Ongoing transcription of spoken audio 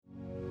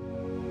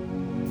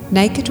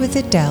Naked with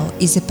Adele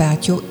is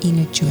about your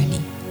inner journey,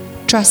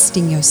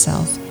 trusting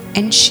yourself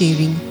and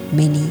sharing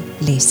many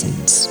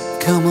lessons.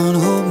 Come on,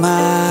 hold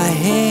my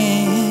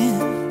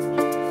hand.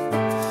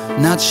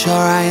 Not sure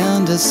I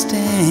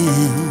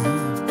understand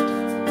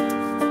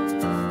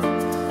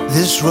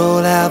this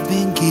road I've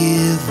been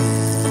given,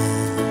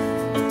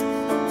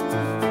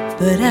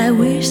 but I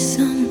wish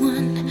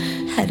someone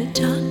had to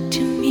talk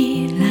to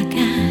me like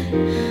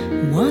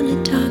I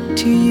wanna talk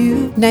to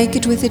you.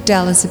 Naked with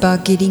Adele is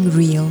about getting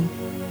real.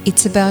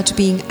 It's about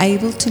being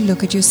able to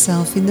look at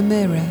yourself in the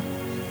mirror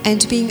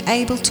and being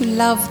able to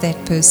love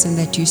that person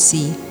that you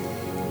see.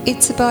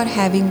 It's about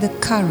having the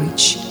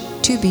courage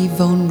to be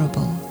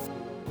vulnerable.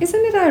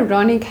 Isn't it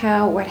ironic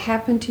how what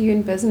happened to you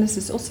in business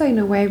is also in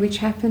a way which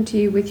happened to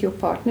you with your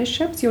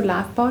partnerships, your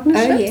life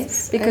partnerships? Oh,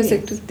 yes. Because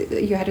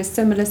you had a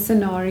similar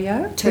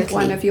scenario with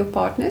one of your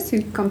partners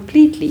who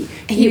completely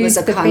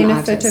used the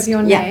benefit of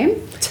your name.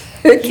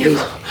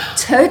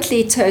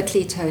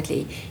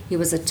 Totally. He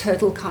was a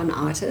total con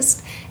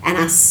artist, and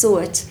I saw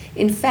it.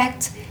 In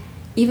fact,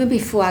 even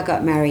before I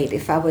got married,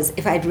 if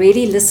I'd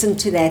really listened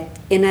to that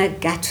inner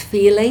gut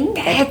feeling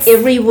that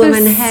every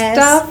woman has,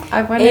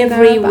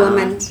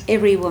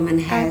 every woman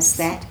has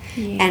that,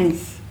 and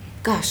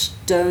gosh,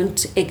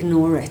 don't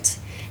ignore it.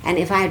 And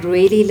if I had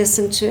really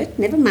listened to it,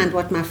 never mind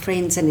what my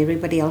friends and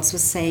everybody else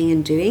was saying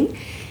and doing,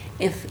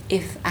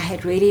 if I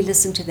had really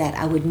listened to that,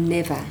 I would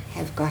never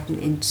have gotten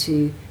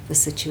into the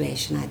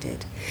situation I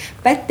did.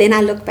 But then I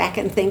look back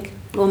and think,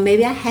 well,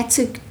 maybe I had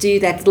to do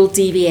that little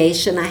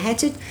deviation. I had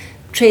to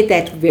tread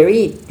that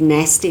very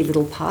nasty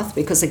little path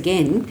because,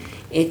 again,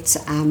 it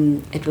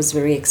was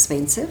very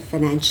expensive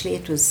financially.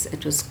 It was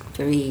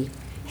very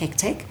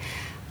hectic.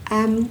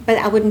 But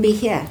I wouldn't be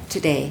here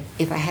today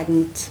if I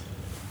hadn't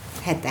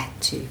had that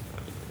too.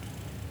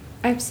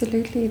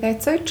 Absolutely,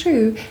 that's so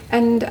true.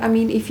 And I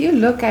mean, if you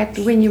look at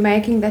when you're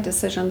making that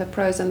decision, the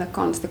pros and the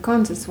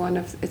cons is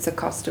it's a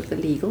cost of the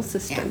legal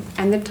system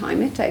and the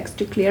time it takes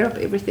to clear up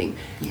everything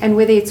and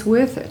whether it's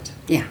worth it.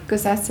 Yeah.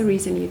 Because that's the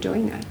reason you're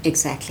doing it.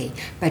 Exactly.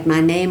 But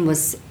my name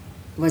was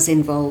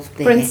involved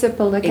there.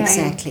 Principle again.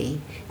 Exactly.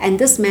 And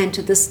this man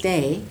to this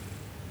day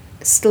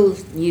still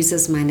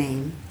uses my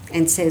name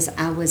and says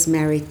I was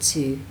married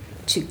to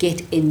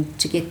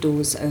get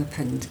doors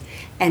opened.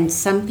 And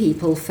some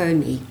people phone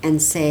me and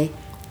say,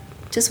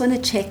 just want to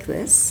check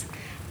this.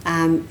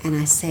 And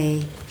I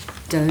say,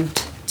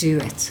 don't do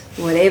it.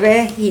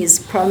 Whatever he's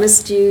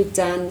promised you,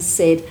 done,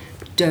 said,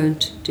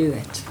 don't do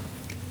it.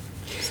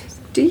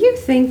 Do you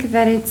think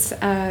that it's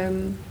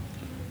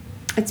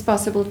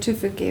possible to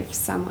forgive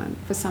someone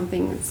for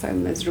something so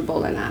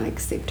miserable and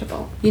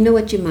unacceptable? You know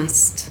what, you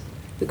must.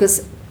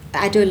 Because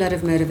I do a lot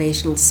of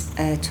motivational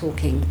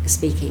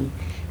speaking.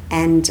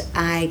 And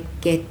I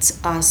get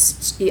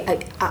asked,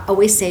 I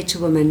always say to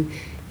women,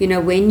 you know,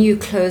 when you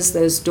close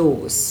those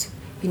doors,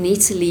 you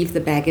need to leave the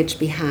baggage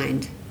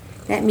behind.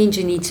 That means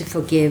you need to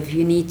forgive,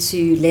 you need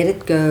to let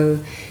it go,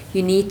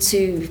 you need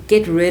to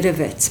get rid of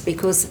it.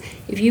 Because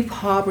if you're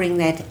harboring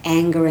that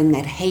anger and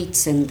that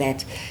hate and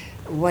that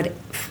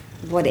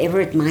whatever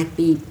it might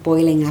be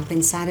boiling up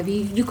inside of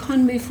you, you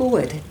can't move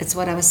forward. It's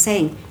what I was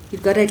saying.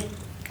 You've got to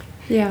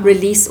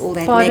release all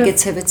that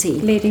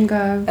negativity. Letting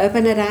go.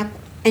 Open it up.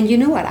 And you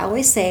know what? I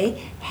always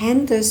say,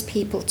 hand those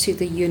people to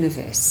the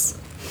universe.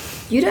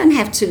 You don't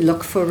have to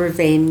look for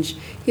revenge.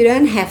 You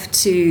don't have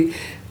to,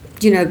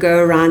 go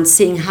around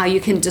seeing how you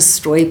can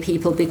destroy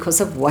people because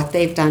of what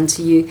they've done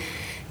to you.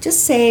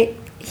 Just say,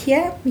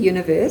 here,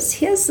 universe,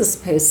 here's this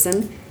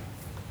person.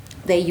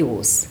 They're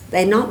yours.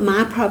 They're not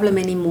my problem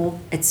anymore.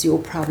 It's your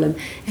problem.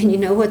 And you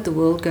know what? The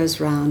world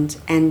goes round.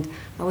 And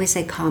I always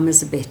say,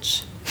 karma's a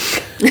bitch.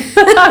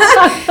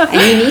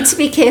 And you need to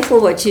be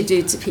careful what you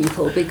do to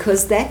people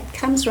because that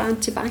comes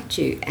round to bite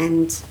you,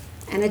 and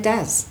it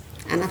does,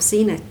 and I've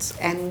seen it,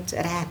 and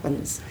it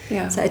happens.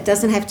 So it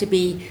doesn't have to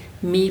be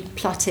me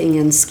plotting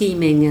and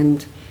scheming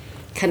and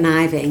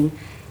conniving.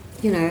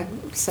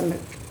 Some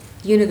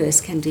universe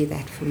can do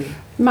that for me.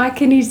 My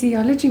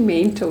kinesiology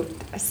mentor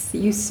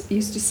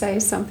used to say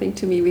something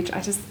to me which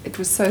it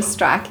was so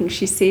striking.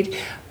 She said,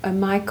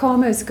 my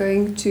karma is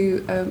going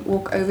to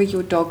walk over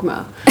your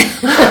dogma.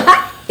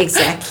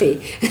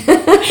 Exactly.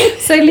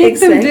 So let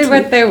them do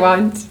what they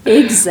want.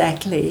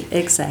 Exactly.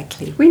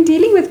 When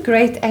dealing with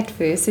great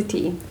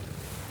adversity,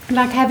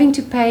 like having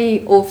to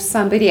pay off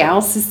somebody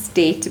else's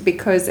debt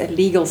because a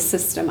legal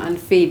system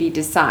unfairly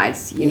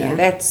decides,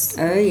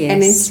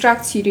 and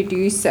instructs you to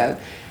do so.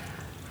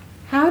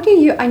 How do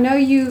you, I know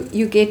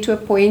you get to a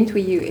point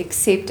where you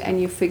accept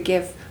and you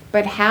forgive,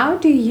 but how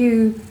do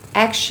you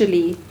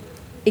actually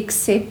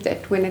accept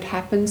it when it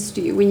happens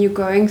to you, when you're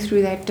going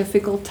through that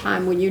difficult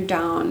time, when you're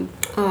down?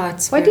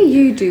 What do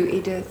you do,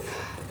 Edith?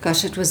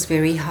 Gosh, it was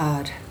very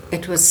hard.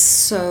 It was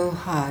so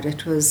hard.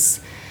 It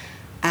was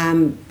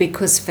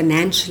because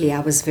financially I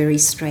was very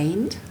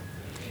strained,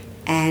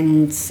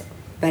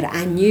 but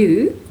I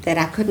knew that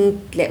I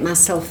couldn't let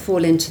myself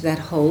fall into that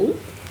hole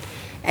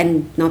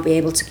and not be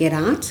able to get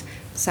out.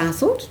 So I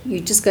thought, you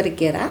just got to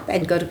get up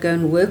and got to go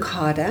and work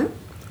harder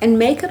and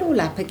make it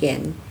all up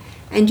again.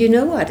 And you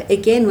know what?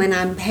 Again, when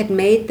I had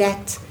made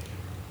that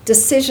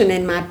decision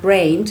in my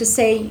brain to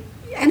say,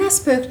 and I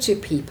spoke to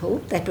people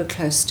that were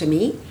close to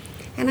me,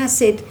 and I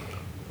said,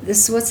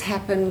 this is what's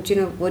happened,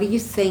 what do you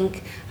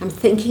think? I'm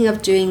thinking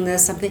of doing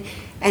this, something,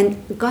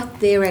 and got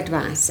their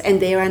advice and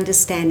their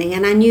understanding.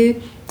 And I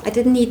knew I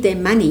didn't need their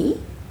money,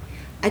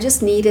 I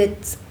just needed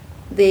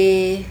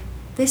their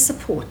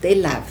support, their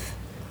love,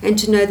 and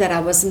to know that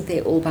I wasn't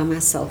there all by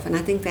myself. And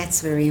I think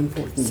that's very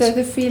important. So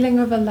the feeling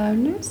of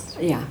aloneness?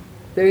 Yeah,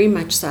 very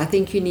much so. I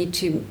think you need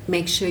to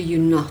make sure you're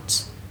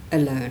not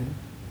alone.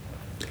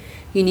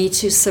 You need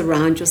to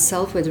surround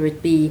yourself, whether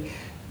it be,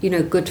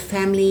 good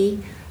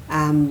family,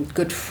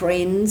 good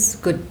friends,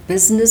 good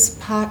business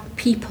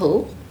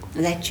people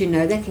that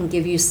that can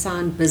give you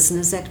sound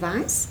business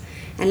advice.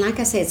 And like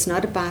I say, it's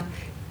not about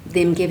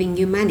them giving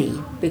you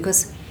money,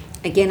 because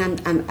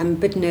again, I'm a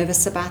bit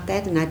nervous about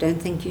that, and I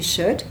don't think you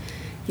should.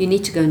 You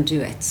need to go and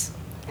do it.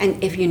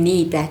 And if you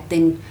need that,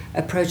 then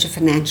approach a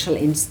financial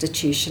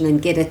institution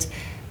and get it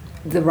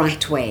the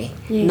right way.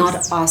 Yes.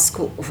 Not ask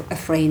a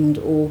friend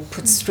or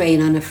put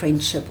strain on a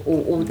friendship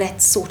or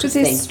that sort of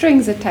thing. Because there's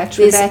strings attached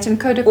with that and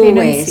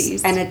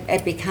codependencies. Always, and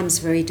it becomes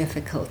very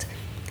difficult.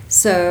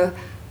 So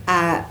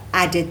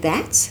I did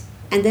that,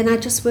 and then I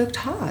just worked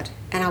hard.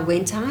 And I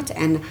went out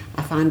and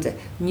I found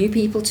new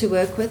people to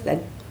work with.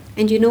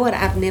 And you know what?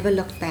 I've never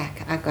looked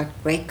back. I've got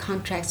great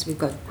contracts. We've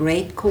got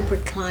great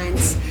corporate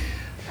clients.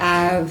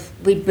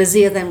 We're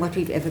busier than what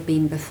we've ever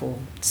been before.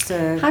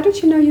 So how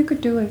did you know you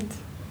could do it?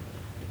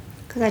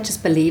 Because I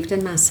just believed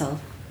in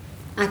myself.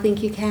 I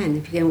think you can.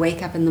 If you can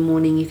wake up in the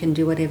morning, you can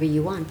do whatever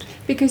you want.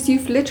 Because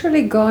you've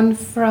literally gone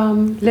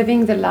from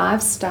living the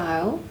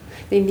lifestyle,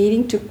 then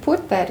needing to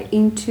put that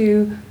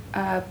into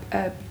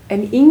an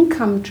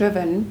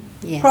income-driven,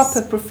 yes,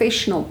 proper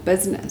professional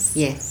business.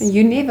 Yes. And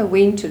you never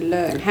went to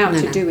learn how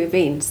to do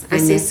events.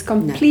 This is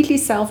completely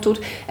self-taught,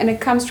 and it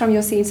comes from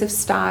your sense of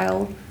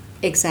style.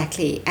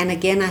 Exactly. And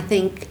again, I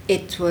think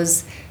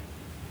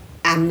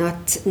I'm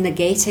not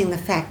negating the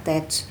fact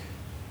that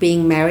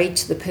being married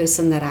to the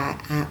person that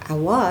I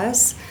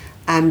was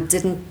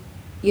didn't,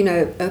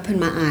 open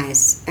my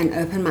eyes and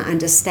open my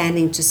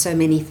understanding to so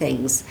many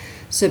things.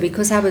 So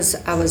because I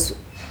was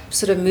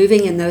sort of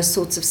moving in those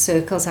sorts of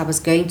circles, I was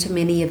going to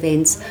many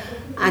events,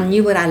 I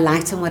knew what I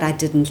liked and what I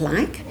didn't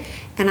like.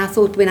 And I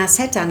thought, when I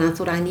sat down, I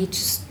thought, I need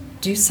to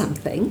do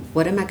something.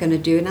 What am I going to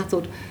do? And I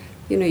thought,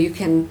 you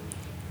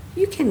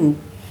can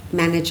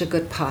manage a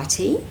good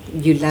party.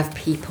 You love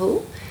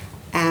people.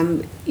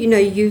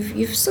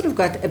 You've sort of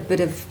got a bit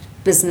of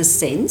business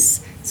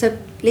sense. So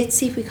let's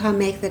see if we can't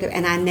make that.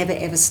 And I never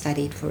ever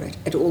studied for it.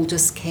 It all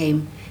just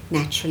came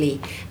naturally.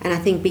 And I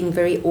think being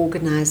very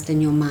organized in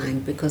your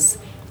mind, because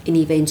in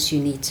events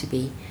you need to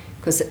be.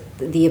 Because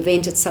the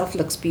event itself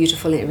looks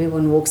beautiful and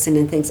everyone walks in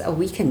and thinks, oh,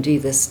 we can do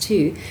this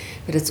too.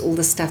 But it's all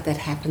the stuff that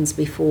happens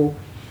before,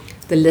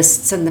 the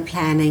lists and the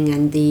planning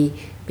and the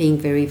being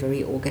very,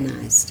 very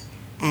organized.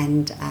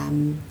 And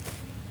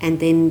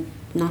then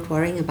not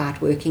worrying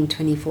about working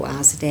 24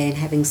 hours a day and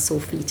having sore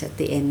feet at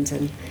the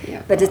end.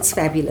 But it's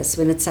fabulous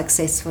when it's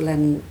successful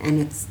and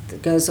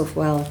it goes off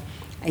well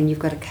and you've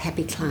got a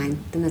happy client,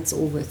 then it's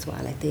all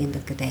worthwhile at the end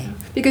of the day.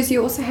 Because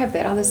you also have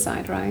that other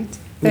side, right?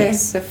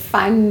 Yes. The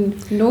fun,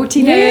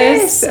 naughtiness.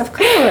 Yes, of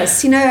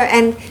course.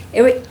 And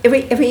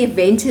every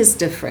event is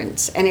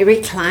different and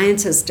every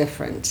client is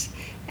different.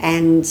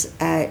 And,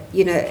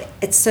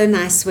 it's so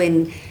nice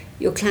when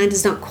your client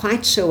is not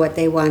quite sure what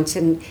they want,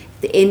 and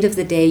at the end of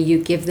the day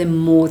you give them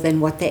more than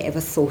what they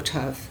ever thought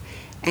of,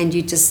 and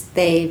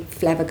they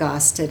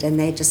flabbergasted and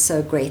they're just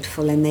so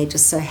grateful and they're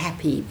just so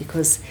happy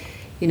because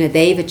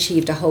they've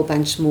achieved a whole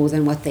bunch more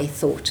than what they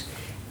thought,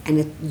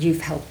 and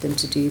you've helped them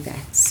to do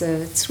that. So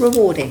it's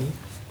rewarding.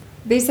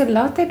 There's a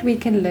lot that we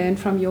can learn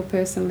from your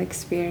personal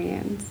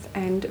experience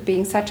and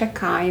being such a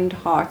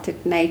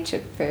kind-hearted,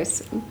 natured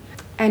person.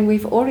 And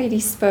we've already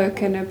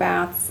spoken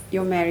about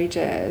your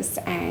marriages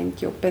and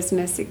your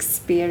business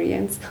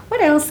experience. What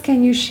else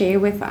can you share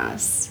with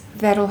us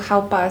that'll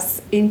help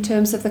us in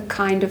terms of the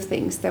kind of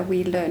things that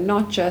we learn,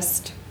 not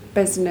just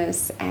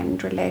business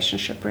and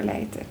relationship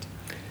related?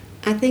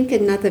 I think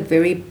another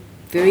very,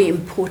 very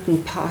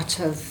important part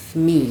of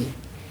me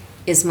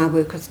is my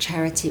work with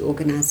charity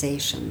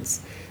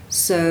organizations.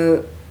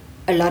 So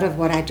a lot of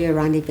what I do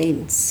around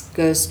events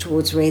goes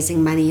towards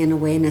raising money and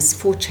awareness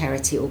for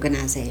charity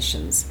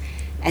organizations.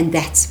 And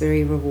that's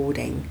very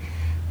rewarding.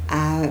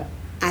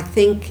 I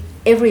think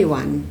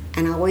everyone,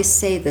 and I always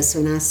say this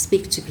when I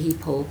speak to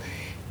people,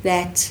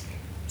 that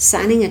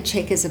signing a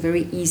check is a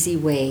very easy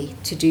way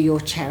to do your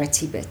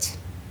charity bit.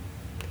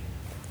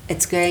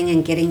 It's going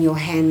and getting your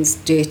hands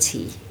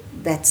dirty.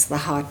 That's the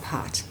hard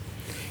part.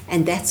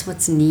 And that's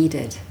what's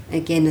needed.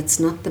 Again,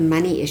 it's not the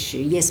money issue.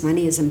 Yes,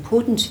 money is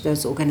important to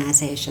those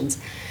organizations,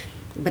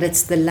 but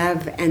it's the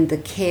love and the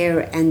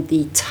care and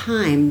the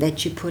time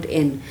that you put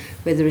in,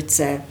 whether it's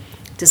a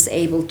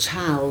disabled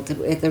child,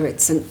 whether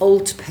it's an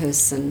old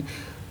person,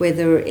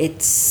 whether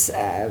it's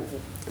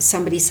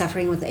somebody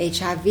suffering with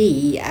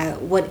HIV,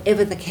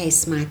 whatever the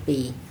case might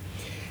be.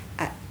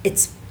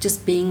 It's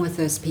just being with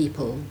those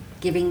people,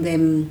 giving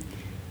them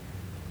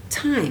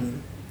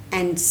time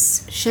and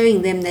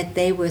showing them that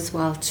they're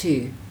worthwhile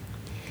too.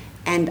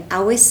 And I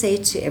always say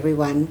to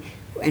everyone,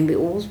 and we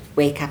all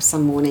wake up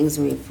some mornings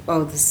and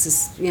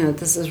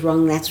this is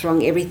wrong, that's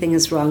wrong, everything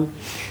is wrong.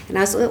 And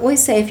I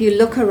always say, if you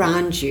look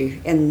around you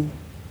and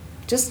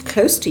just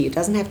close to you, it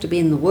doesn't have to be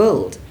in the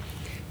world,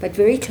 but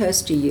very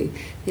close to you,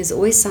 there's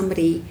always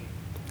somebody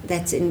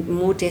that's in a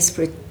more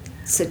desperate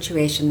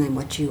situation than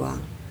what you are.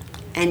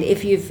 And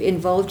if you've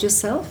involved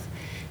yourself,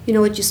 you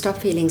know what, you stop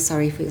feeling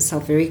sorry for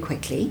yourself very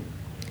quickly,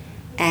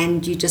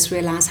 and you just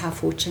realize how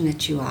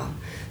fortunate you are.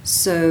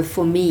 So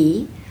for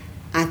me,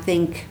 I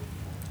think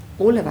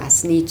all of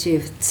us need to,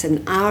 if it's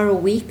an hour a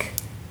week,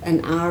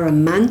 an hour a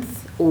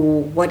month,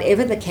 or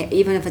whatever the case,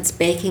 even if it's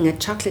baking a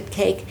chocolate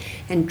cake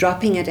and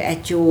dropping it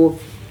at your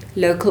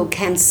local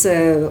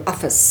cancer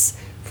office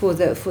for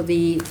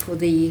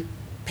the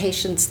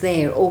patients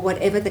there, or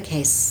whatever the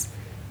case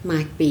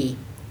might be.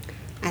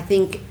 I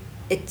think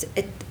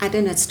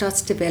it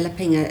starts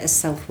developing a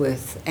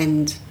self-worth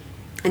and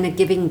a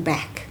giving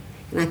back.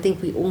 And I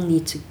think we all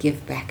need to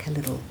give back a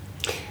little.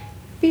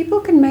 People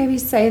can maybe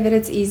say that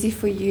it's easy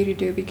for you to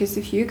do because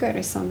if you go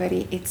to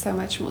somebody, it's so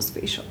much more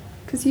special.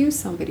 Because you're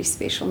somebody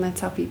special and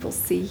that's how people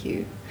see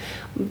you.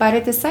 But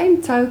at the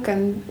same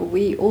token,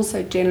 we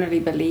also generally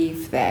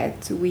believe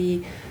that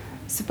we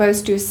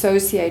supposed to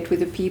associate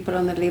with the people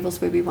on the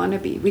levels where we want to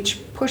be, which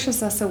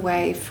pushes us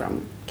away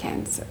from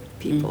cancer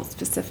people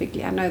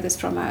specifically. I know this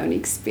from my own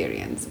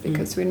experience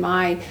because when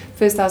my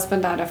first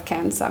husband died of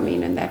cancer,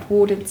 in that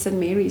ward at St.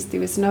 Mary's, there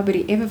was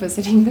nobody ever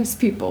visiting those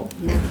people.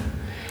 No,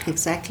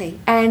 exactly.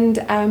 And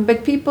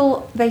but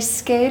people, they're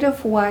scared of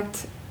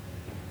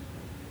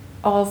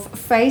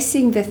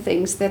facing the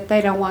things that they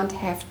don't want to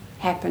have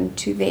happen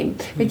to them.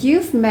 But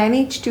you've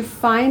managed to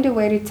find a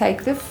way to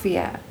take the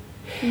fear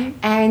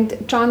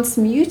and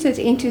transmute it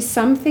into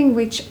something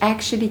which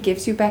actually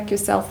gives you back your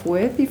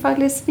self-worth, if I'm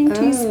listening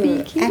to you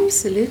speaking.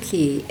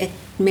 Absolutely. It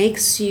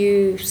makes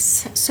you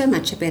so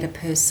much a better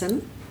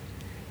person.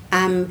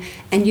 And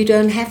you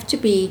don't have to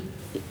be,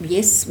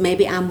 yes,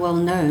 maybe I'm well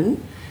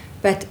known,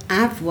 but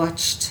I've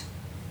watched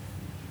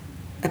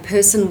a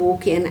person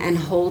walk in and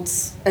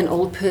holds an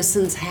old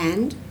person's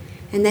hand,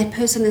 and that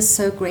person is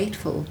so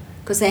grateful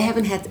because they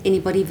haven't had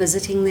anybody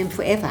visiting them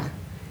forever.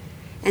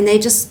 And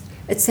it's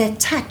that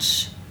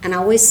touch. And I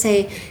always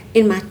say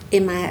in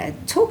my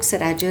talks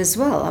that I do as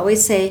well, I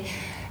always say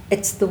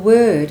it's the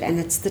word and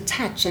it's the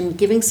touch and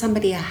giving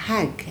somebody a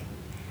hug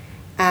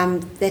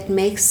that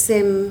makes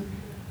them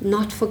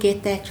not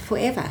forget that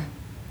forever.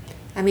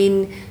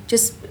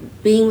 Just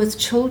being with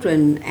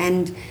children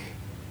and,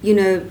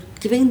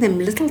 giving them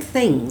little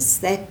things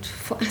that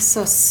for us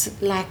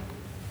are like,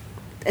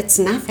 it's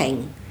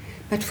nothing.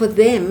 But for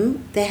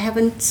them, they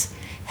haven't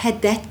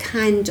had that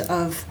kind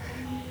of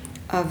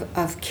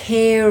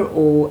care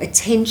or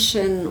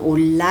attention or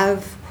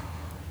love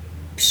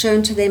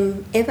shown to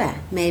them ever,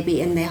 maybe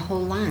in their whole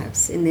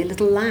lives, in their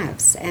little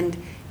lives, and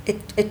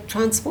it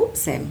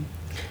transforms them.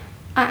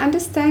 I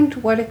understand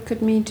what it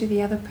could mean to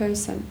the other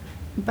person,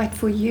 but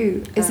for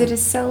you, is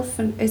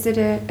it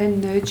a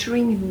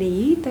nurturing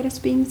need that is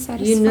being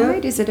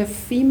satisfied? Is it a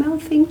female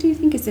thing, do you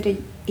think? Is it a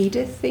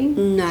Edith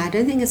thing? No, I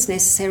don't think it's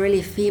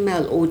necessarily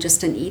female or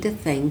just an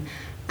Edith thing.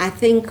 I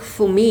think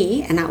for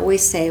me, and I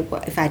always say,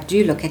 well, if I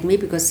do look at me,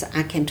 because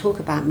I can talk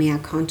about me, I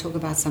can't talk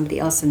about somebody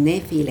else and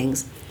their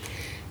feelings.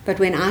 But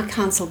when I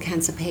counsel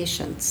cancer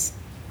patients,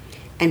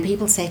 and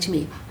people say to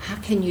me, how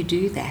can you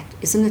do that?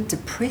 Isn't it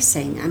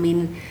depressing?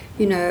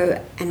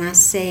 And I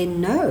say,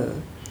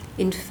 no.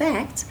 In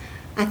fact,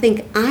 I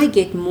think I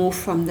get more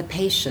from the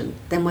patient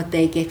than what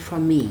they get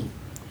from me.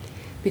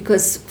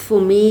 Because for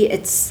me,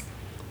 it's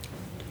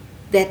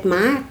that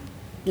my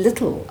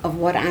little of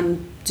what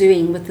I'm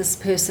doing with this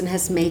person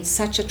has made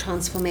such a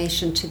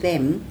transformation to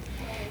them,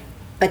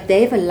 but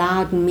they've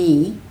allowed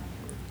me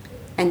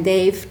and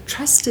they've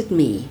trusted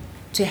me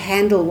to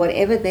handle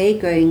whatever they're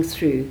going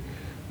through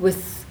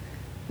with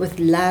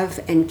love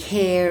and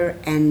care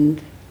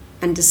and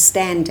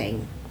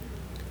understanding,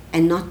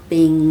 and not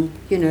being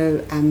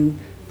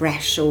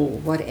brash or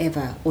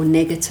whatever or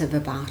negative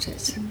about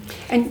it.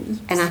 And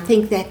I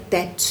think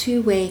that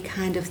two-way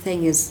kind of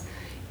thing is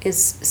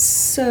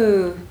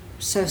so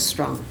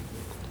strong.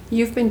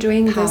 You've been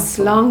doing this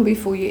long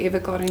before you ever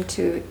got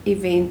into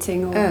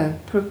eventing or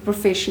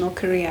professional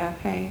career,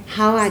 hey?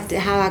 How I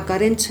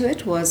got into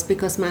it was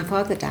because my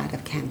father died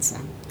of cancer,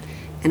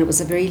 and it was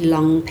a very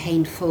long,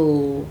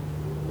 painful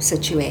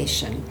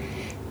situation.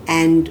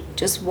 And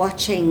just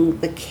watching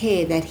the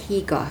care that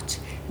he got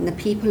and the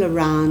people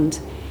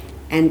around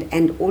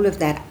and all of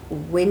that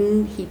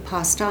when he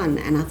passed on,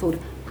 and I thought,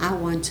 I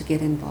want to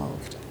get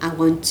involved. I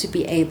want to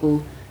be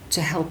able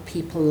to help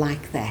people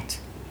like that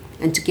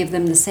and to give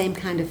them the same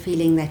kind of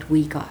feeling that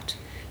we got,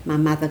 my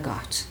mother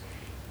got.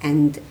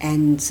 And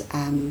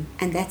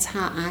that's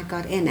how I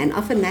got in. And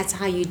often that's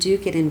how you do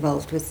get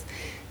involved with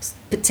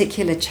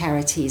particular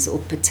charities or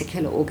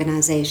particular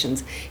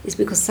organizations, is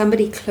because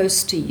somebody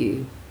close to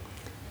you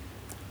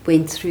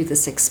went through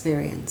this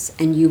experience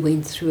and you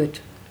went through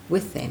it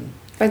with them.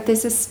 But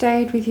this has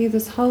stayed with you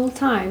this whole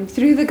time,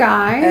 through the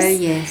guys? Oh,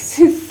 yes.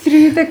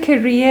 Through the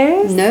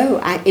careers? No,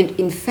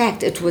 in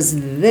fact, it was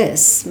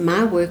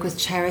my work with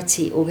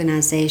charity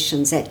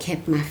organizations that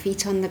kept my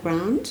feet on the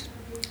ground,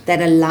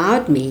 that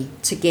allowed me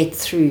to get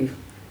through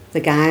the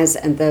guys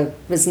and the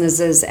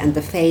businesses and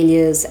the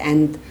failures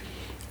and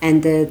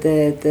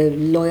the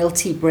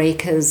loyalty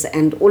breakers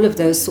and all of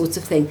those sorts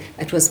of things.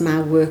 It was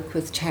my work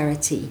with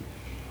charity.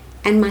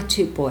 And my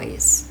 2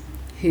 boys,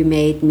 who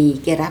made me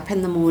get up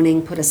in the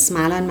morning, put a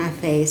smile on my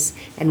face,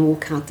 and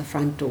walk out the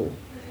front door,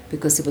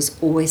 because there was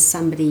always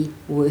somebody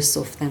worse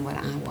off than what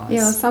I was.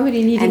 Yeah,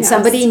 somebody needed and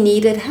somebody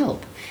needed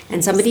help,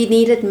 and somebody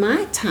needed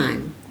my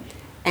time.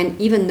 And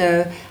even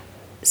though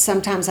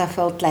sometimes I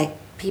felt like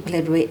people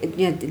had,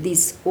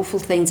 these awful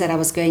things that I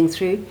was going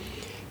through,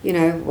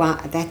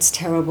 wow, that's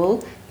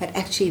terrible. But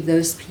actually,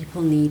 those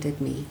people needed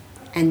me,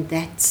 and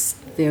that's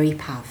very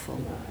powerful.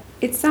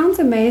 It sounds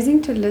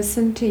amazing to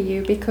listen to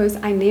you, because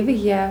I never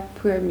hear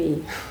poor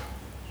me.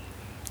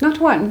 Not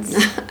once.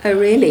 Oh,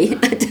 really?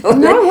 I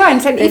don't Not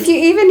once. And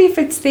even if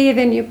it's there,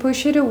 then you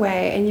push it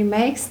away and you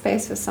make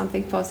space for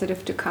something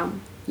positive to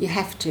come. You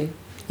have to.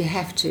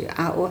 I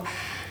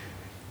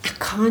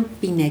can't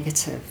be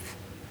negative.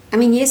 I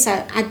mean, yes,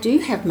 I do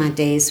have my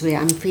days where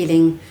I'm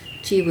feeling,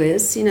 gee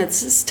whiz,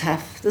 this is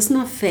tough. This is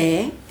not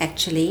fair,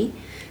 actually.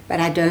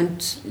 But I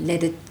don't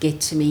let it get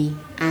to me.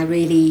 I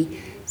really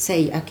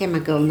say, okay, my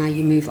girl, now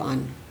you move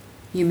on.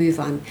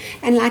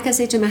 And like I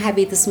said to my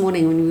hubby this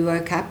morning when we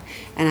woke up,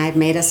 and I had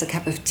made us a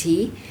cup of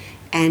tea,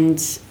 and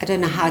I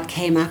don't know how it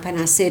came up, and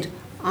I said,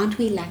 aren't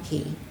we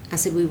lucky? I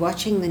said, we're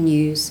watching the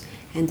news,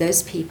 and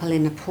those people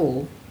in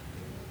Nepal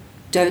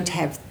don't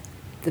have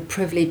the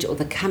privilege or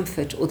the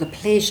comfort or the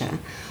pleasure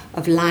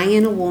of lying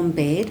in a warm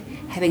bed,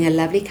 having a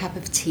lovely cup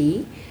of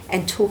tea,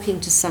 and talking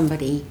to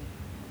somebody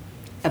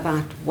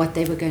about what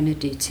they were going to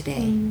do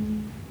today.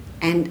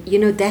 And,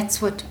 that's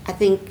what I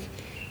think,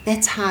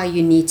 that's how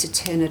you need to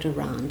turn it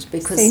around.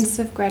 Because sense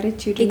of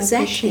gratitude and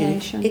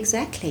appreciation.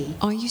 Exactly.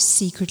 Are you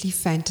secretly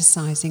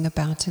fantasizing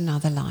about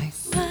another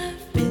life?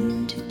 I've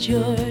been to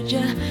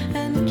Georgia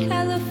and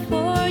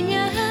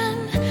California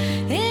and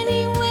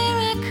anywhere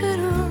I could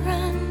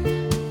run.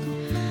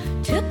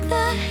 Took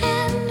the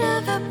hand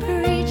of a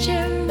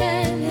preacher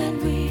man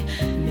and we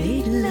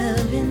made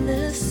love in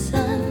the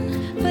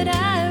sun. But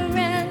I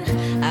ran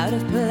out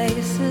of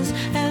places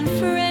and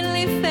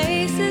friendly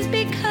faces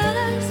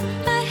because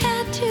I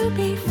had to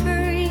be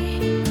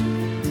free.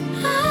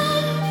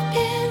 I've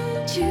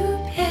been to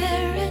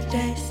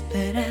paradise,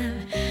 but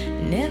I've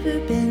never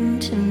been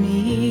to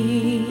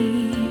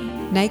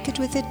me. Naked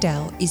with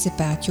Adele is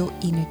about your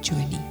inner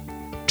journey,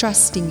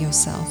 trusting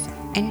yourself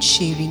and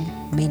sharing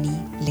many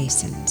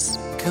lessons.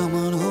 Come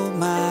on, hold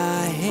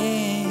my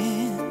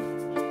hand.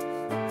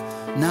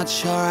 Not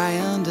sure I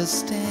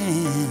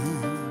understand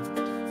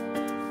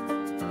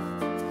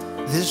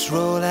this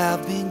road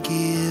I've been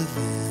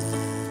given.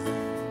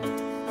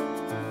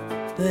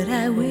 But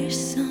I wish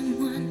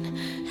someone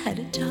had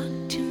to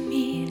talk to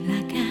me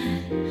like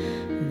I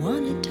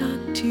want to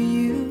talk to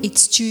you.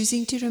 It's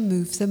choosing to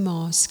remove the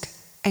mask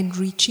and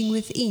reaching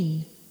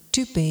within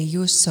to bare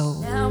your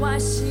soul. Now I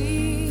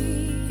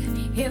see,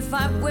 if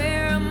I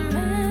wear a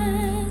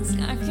mask,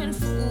 I can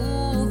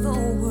fool the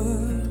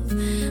world,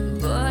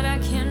 but I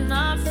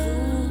cannot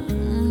fool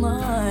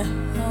my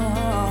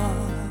heart.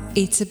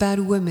 It's about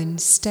women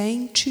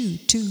staying true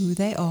to who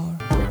they are.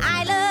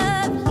 I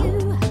love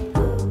you,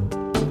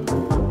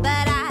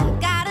 but I've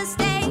gotta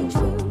stay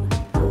true.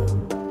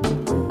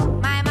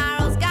 My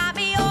morals got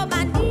me on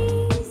my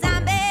knees,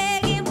 I'm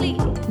begging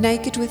please.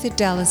 Naked with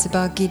Adele is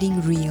about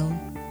getting real.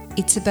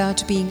 It's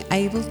about being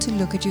able to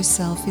look at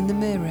yourself in the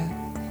mirror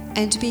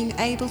and being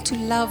able to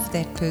love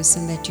that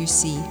person that you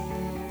see.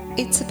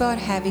 It's about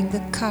having the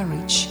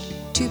courage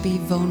to be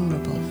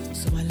vulnerable.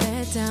 So I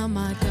let down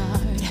my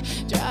guard,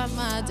 drop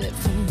my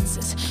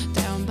defenses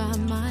down by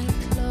my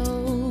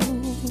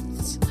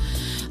clothes.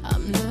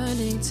 I'm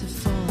learning to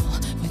fall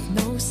with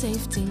no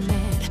safety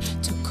net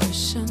to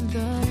cushion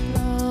the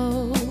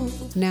blow.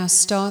 Now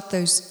start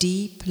those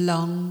deep,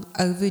 long,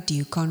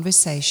 overdue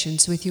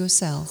conversations with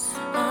yourself.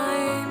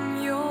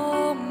 I'm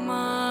your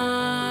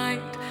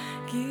mind,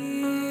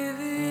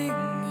 giving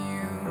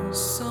you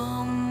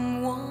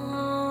someone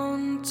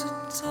to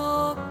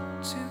talk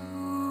to.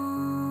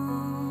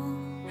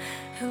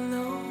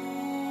 Hello.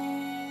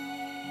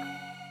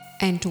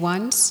 And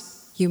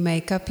once you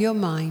make up your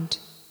mind,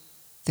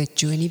 the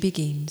journey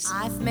begins.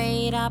 I've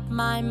made up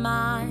my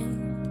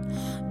mind.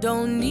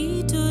 Don't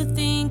need to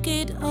think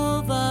it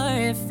over.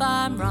 If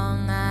I'm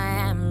wrong,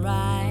 I am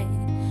right.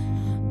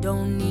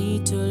 Don't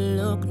need to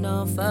look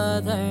no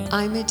further.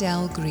 I'm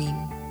Adele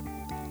Green,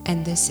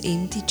 and this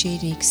empty chair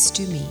next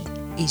to me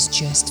is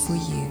just for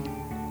you.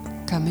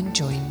 Come and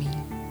join me.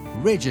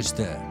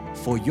 Register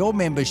for your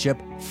membership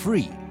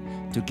free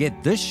to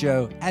get this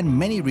show and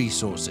many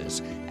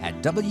resources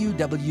at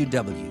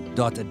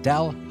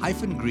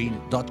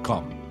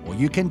www.adele-green.com, or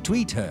you can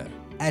tweet her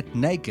at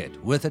Naked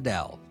with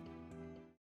Adele.